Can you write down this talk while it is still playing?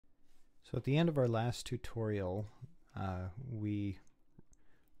So at the end of our last tutorial, we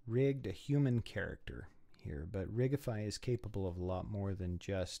rigged a human character here, but Rigify is capable of a lot more than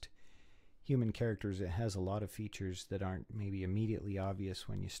just human characters. It has a lot of features that aren't maybe immediately obvious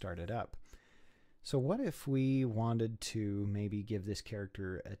when you start it up. So what if we wanted to maybe give this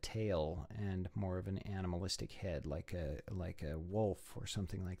character a tail and more of an animalistic head, like a wolf or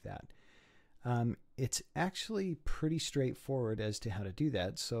something like that? It's actually pretty straightforward as to how to do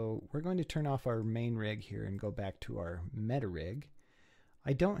that. So we're going to turn off our main rig here and go back to our meta rig.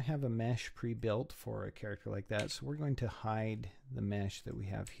 I don't have a mesh pre-built for a character like that, so we're going to hide the mesh that we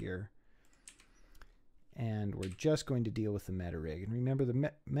have here. And we're just going to deal with the meta rig. And remember,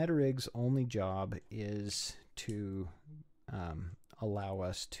 the meta rig's only job is to allow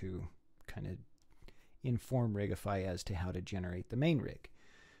us to kind of inform Rigify as to how to generate the main rig.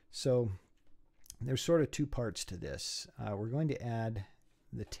 So there's sort of two parts to this. We're going to add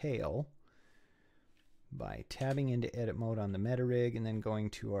the tail by tabbing into edit mode on the meta rig and then going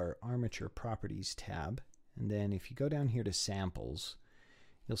to our armature properties tab. And then if you go down here to samples,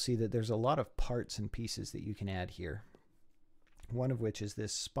 you'll see that there's a lot of parts and pieces that you can add here. One of which is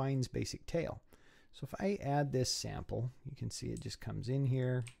this spine's basic tail. So if I add this sample, you can see it just comes in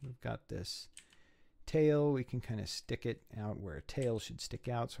here. We've got this tail. We can kind of stick it out where a tail should stick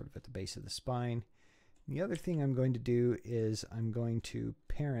out, sort of at the base of the spine. And the other thing I'm going to do is I'm going to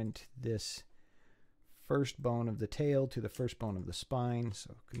parent this first bone of the tail to the first bone of the spine.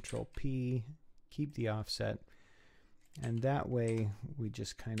 So Control P, keep the offset. And that way we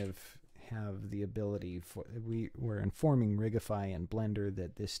just kind of have the ability for, we're informing Rigify and Blender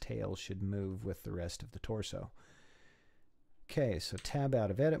that this tail should move with the rest of the torso. Okay, so tab out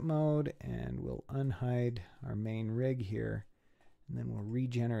of edit mode and we'll unhide our main rig here, and then we'll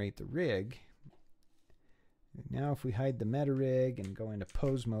regenerate the rig. Now if we hide the meta rig and go into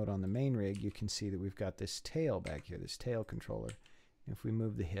pose mode on the main rig, you can see that we've got this tail back here, this tail controller. If we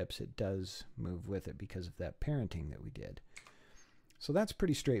move the hips, it does move with it because of that parenting that we did. So that's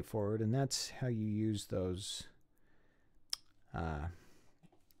pretty straightforward, and that's how you use those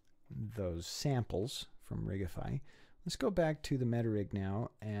samples from Rigify. Let's go back to the meta rig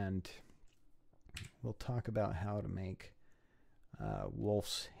now, and we'll talk about how to make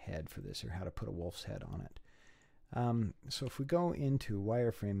wolf's head for this, or how to put a wolf's head on it. So if we go into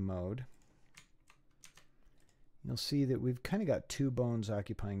wireframe mode, you'll see that we've kind of got two bones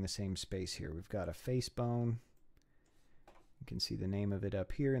occupying the same space here. We've got a face bone. You can see the name of it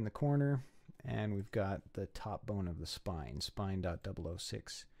up here in the corner. And we've got the top bone of the spine,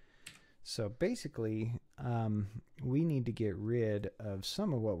 spine.006. So basically, we need to get rid of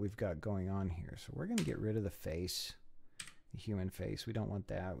some of what we've got going on here. So we're going to get rid of the face, the human face. We don't want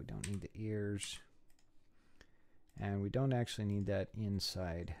that. We don't need the ears. And we don't actually need that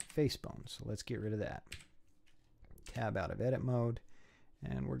inside face bone. So let's get rid of that. Tab out of edit mode,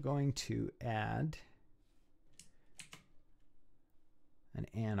 and we're going to add an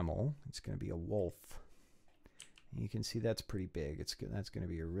animal. It's going to be a wolf. And you can see that's pretty big. That's going to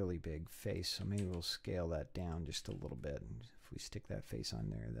be a really big face, so maybe we'll scale that down just a little bit. If we stick that face on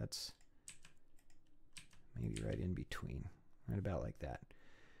there, that's maybe right in between, right about like that.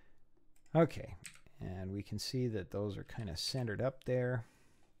 Okay, and we can see that those are kind of centered up there.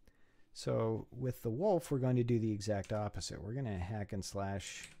 So with the wolf, we're going to do the exact opposite. We're going to hack and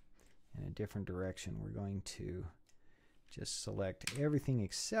slash in a different direction. We're going to just select everything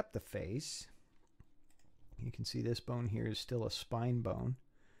except the face. You can see this bone here is still a spine bone.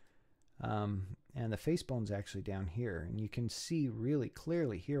 And the face bone's actually down here. And you can see really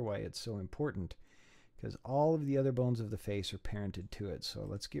clearly here why it's so important, because all of the other bones of the face are parented to it. So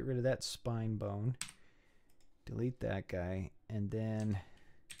let's get rid of that spine bone. Delete that guy. And then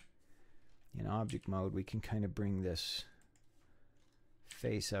in object mode, we can kind of bring this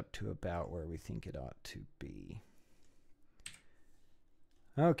face up to about where we think it ought to be.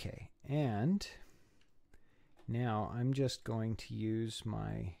 Okay, and now I'm just going to use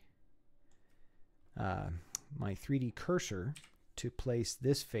my my 3D cursor to place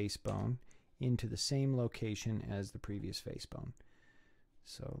this face bone into the same location as the previous face bone.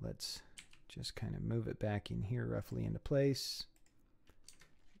 So let's just kind of move it back in here roughly into place.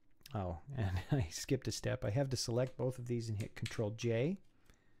 Oh, and I skipped a step. I have to select both of these and hit Control J.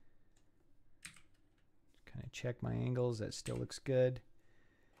 Kind of check my angles. That still looks good.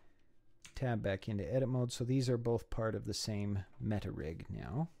 Tab back into edit mode. So these are both part of the same meta rig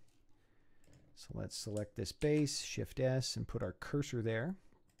now. So let's select this base, Shift S, and put our cursor there.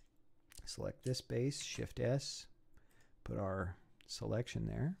 Select this base, Shift S, put our selection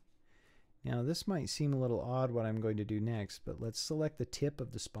there. Now this might seem a little odd what I'm going to do next, but let's select the tip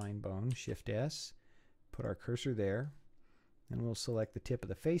of the spine bone, Shift S, put our cursor there, and we'll select the tip of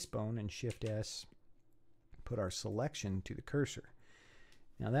the face bone and Shift S, put our selection to the cursor.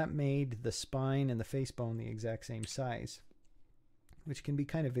 Now that made the spine and the face bone the exact same size, which can be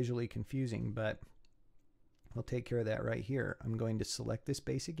kind of visually confusing, but we'll take care of that right here. I'm going to select this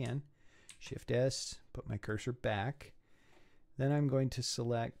base again, Shift S, put my cursor back, then I'm going to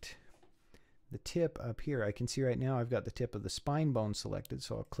select the tip up here. I can see right now I've got the tip of the spine bone selected,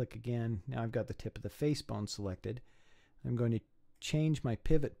 so I'll click again. Now I've got the tip of the face bone selected. I'm going to change my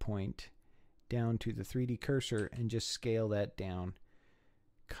pivot point down to the 3D cursor and just scale that down,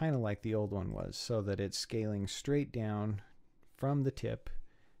 kind of like the old one was, so that it's scaling straight down from the tip,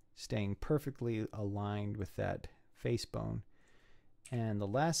 staying perfectly aligned with that face bone. And the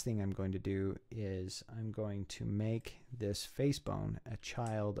last thing I'm going to do is I'm going to make this face bone a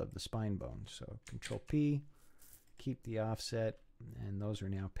child of the spine bone. So Control P, keep the offset, and those are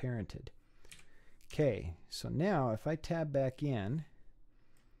now parented. Okay, so now if I tab back in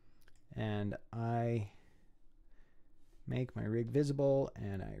and I make my rig visible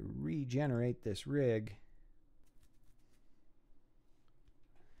and I regenerate this rig,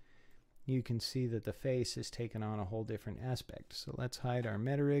 you can see that the face has taken on a whole different aspect. So let's hide our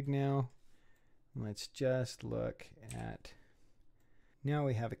meta rig now. Let's just look at, now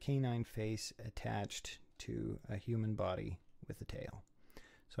we have a canine face attached to a human body with a tail.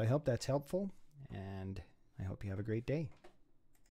 So I hope that's helpful, and I hope you have a great day.